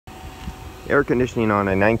Air conditioning on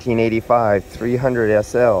a 1985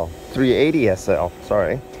 380 SL,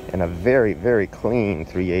 sorry, and a very, very clean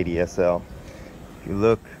 380 SL. If you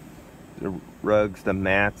look, the rugs, the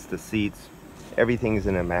mats, the seats, everything's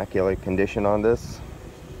in immaculate condition on this.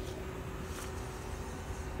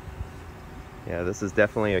 Yeah, this is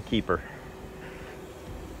definitely a keeper.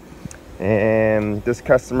 And this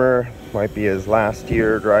customer might be his last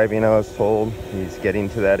year driving, I was told. He's getting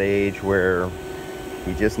to that age where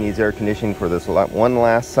he just needs air conditioning for this one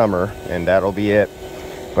last summer, and that'll be it.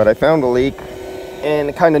 But I found a leak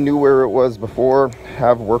and kind of knew where it was before.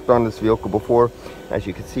 Have worked on this vehicle before. As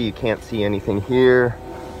you can see, you can't see anything here.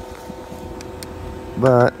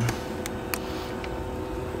 But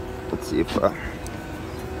let's see if I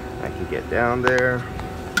can get down there.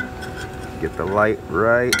 Get the light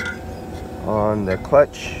right on the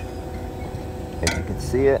clutch. If you can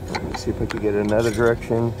see it. Let me see if I can get another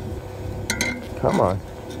direction. Come on,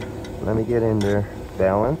 let me get in there.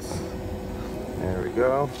 Balance. There we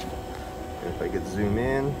go. If I could zoom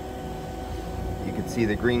in, you can see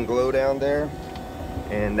the green glow down there,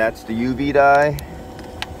 and that's the UV dye.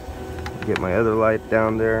 Get my other light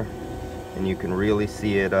down there, and you can really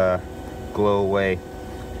see it glow away.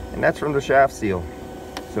 And that's from the shaft seal.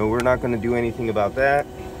 So we're not going to do anything about that.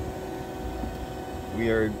 We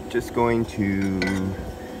are just going to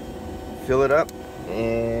fill it up,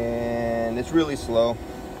 and it's really slow,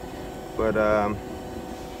 but we're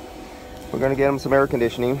gonna get him some air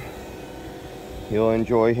conditioning. He'll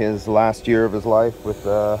enjoy his last year of his life with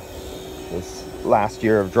his last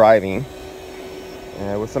year of driving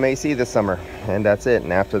with some AC this summer, and that's it.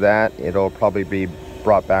 And after that, it'll probably be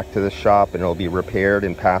brought back to the shop and it'll be repaired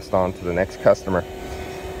and passed on to the next customer.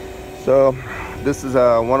 So this is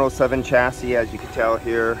a 107 chassis, as you can tell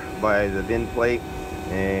here by the VIN plate.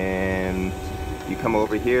 And you come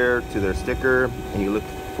over here to their sticker and you look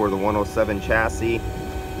for the 107 chassis.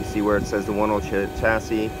 You see where it says the 107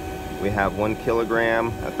 chassis. We have 1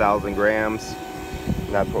 kilogram, 1,000 grams.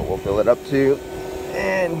 And that's what we'll fill it up to.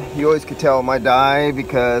 And you always could tell my dye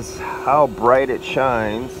because how bright it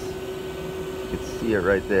shines. You can see it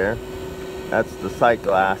right there. That's the sight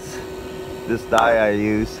glass. This dye I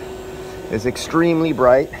use is extremely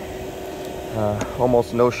bright.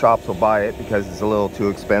 Almost no shops will buy it because it's a little too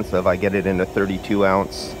expensive. I get it in the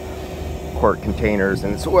 32-ounce quart containers,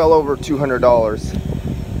 and it's well over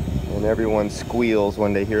 $200. And everyone squeals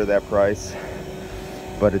when they hear that price,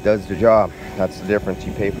 but it does the job. That's the difference.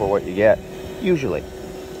 You pay for what you get, usually.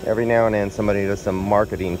 Every now and then somebody does some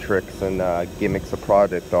marketing tricks and gimmicks a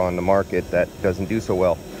product on the market that doesn't do so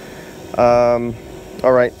well.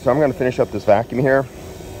 All right, so I'm going to finish up this vacuum here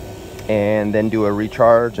and then do a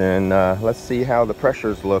recharge, and let's see how the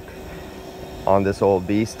pressures look on this old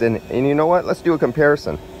beast. And you know what, let's do a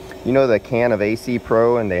comparison. You know the can of AC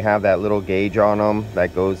Pro, and they have that little gauge on them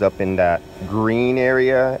that goes up in that green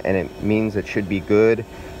area, and it means it should be good,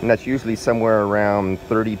 and that's usually somewhere around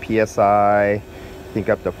 30 psi, I think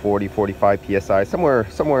up to 40-45 psi,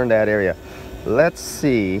 somewhere in that area. Let's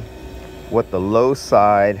see what the low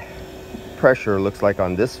side pressure looks like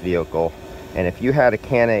on this vehicle. And if you had a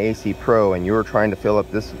can of AC Pro and you were trying to fill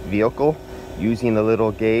up this vehicle using the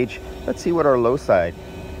little gauge, let's see what our low side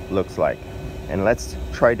looks like. And let's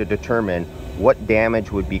try to determine what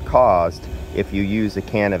damage would be caused if you use a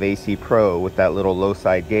can of AC Pro with that little low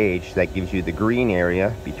side gauge that gives you the green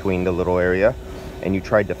area between the little area, and you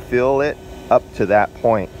tried to fill it up to that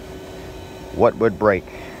point. What would break?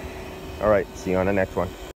 All right, see you on the next one.